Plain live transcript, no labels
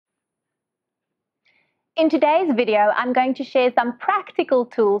In today's video, I'm going to share some practical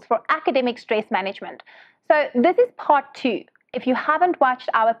tools for academic stress management. So this is part 2. If you haven't watched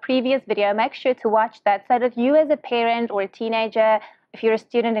our previous video, make sure to watch that so that you as a parent or a teenager, if you're a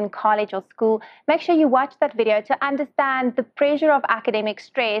student in college or school, make sure you watch that video to understand the pressure of academic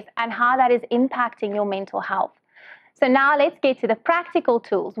stress and how that is impacting your mental health. So now let's get to the practical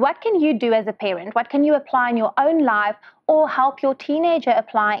tools. What can you do as a parent? What can you apply in your own life or help your teenager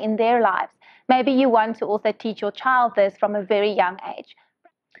apply in their lives? Maybe you want to also teach your child this from a very young age.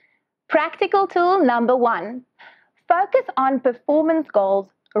 Practical tool number 1, focus on performance goals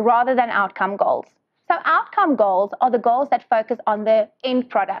rather than outcome goals. So outcome goals are the goals that focus on the end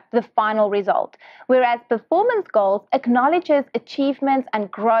product, the final result, whereas performance goals acknowledges achievements and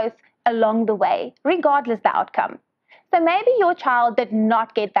growth along the way, regardless the outcome. So maybe your child did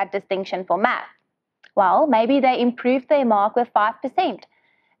not get that distinction for math. Well, maybe they improved their mark with 5%.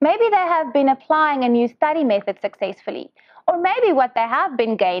 Maybe they have been applying a new study method successfully. Or maybe what they have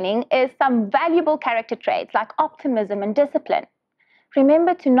been gaining is some valuable character traits like optimism and discipline.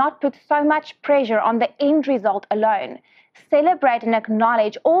 Remember to not put so much pressure on the end result alone. Celebrate and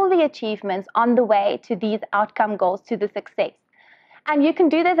acknowledge all the achievements on the way to these outcome goals, to the success. And you can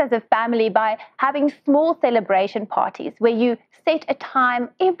do this as a family by having small celebration parties where you set a time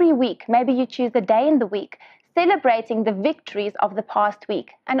every week. Maybe you choose a day in the week, celebrating the victories of the past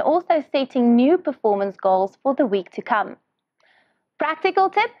week and also setting new performance goals for the week to come. Practical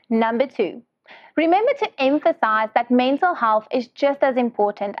tip number 2. Remember to emphasize that mental health is just as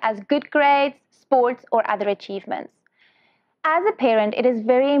important as good grades, sports, or other achievements. As a parent, it is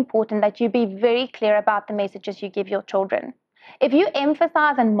very important that you be very clear about the messages you give your children. If you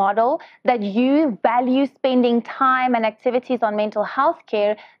emphasize and model that you value spending time and activities on mental health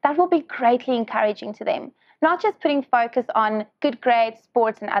care, that will be greatly encouraging to them, not just putting focus on good grades,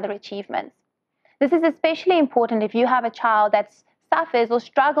 sports, and other achievements. This is especially important if you have a child that suffers or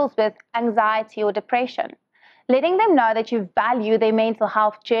struggles with anxiety or depression. Letting them know that you value their mental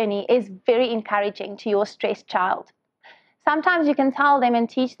health journey is very encouraging to your stressed child. Sometimes you can tell them and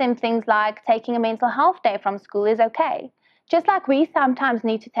teach them things like taking a mental health day from school is okay. Just like we sometimes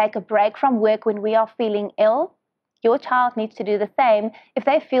need to take a break from work when we are feeling ill, your child needs to do the same if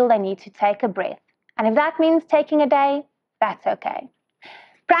they feel they need to take a breath. And if that means taking a day, that's okay.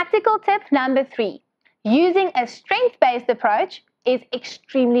 Practical tip number 3, using a strength-based approach is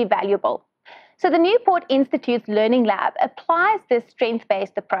extremely valuable. So the Newport Institute's Learning Lab applies this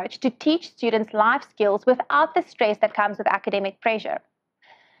strength-based approach to teach students life skills without the stress that comes with academic pressure.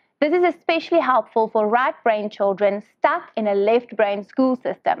 This is especially helpful for right-brain children stuck in a left-brain school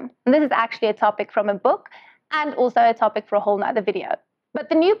system. And this is actually a topic from a book and also a topic for a whole nother video. But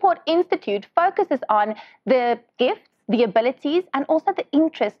the Newport Institute focuses on the gifts, the abilities, and also the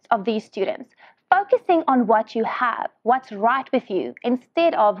interests of these students, focusing on what you have, what's right with you,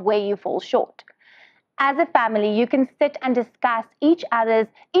 instead of where you fall short. As a family, you can sit and discuss each other's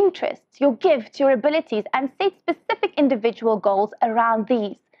interests, your gifts, your abilities, and set specific individual goals around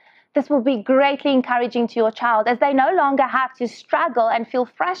these. This will be greatly encouraging to your child as they no longer have to struggle and feel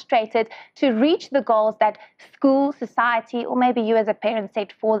frustrated to reach the goals that school, society, or maybe you as a parent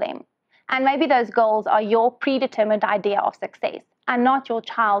set for them. And maybe those goals are your predetermined idea of success and not your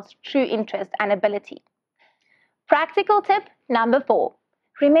child's true interest and ability. Practical tip number 4.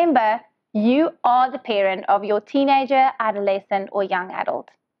 Remember, you are the parent of your teenager, adolescent, or young adult.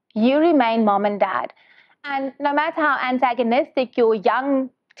 You remain mom and dad. And no matter how antagonistic your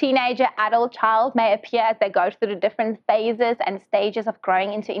young teenager, adult child may appear as they go through the different phases and stages of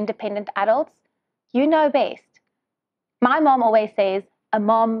growing into independent adults, you know best. My mom always says, a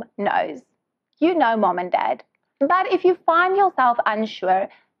mom knows. You know mom and dad. But if you find yourself unsure,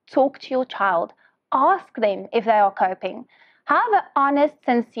 talk to your child. Ask them if they are coping. Have an honest,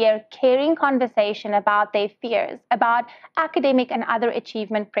 sincere, caring conversation about their fears, about academic and other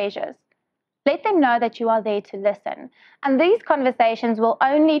achievement pressures. Let them know that you are there to listen. And these conversations will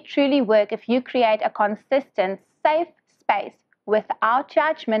only truly work if you create a consistent, safe space without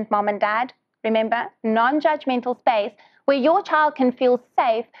judgment, mom and dad. Remember, non-judgmental space where your child can feel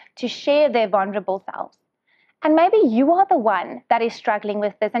safe to share their vulnerable selves. And maybe you are the one that is struggling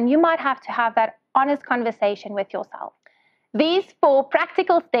with this and you might have to have that honest conversation with yourself. These 4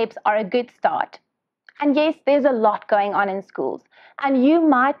 practical steps are a good start. And yes, there's a lot going on in schools, and you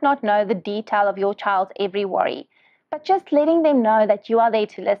might not know the detail of your child's every worry, but just letting them know that you are there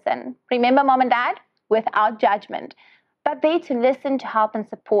to listen. Remember, mom and dad, without judgment, but there to listen, to help and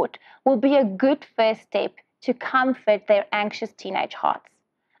support will be a good first step to comfort their anxious teenage hearts.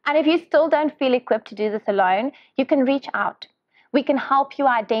 And if you still don't feel equipped to do this alone, you can reach out. We can help you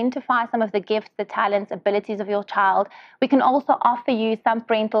identify some of the gifts, the talents, abilities of your child. We can also offer you some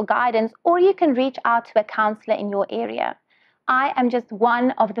parental guidance, or you can reach out to a counselor in your area. I am just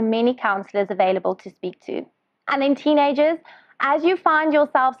one of the many counselors available to speak to. And then teenagers, as you find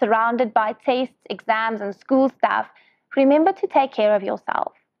yourself surrounded by tests, exams, and school stuff, remember to take care of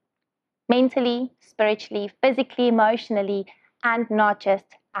yourself. Mentally, spiritually, physically, emotionally, and not just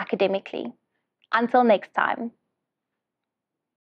academically. Until next time.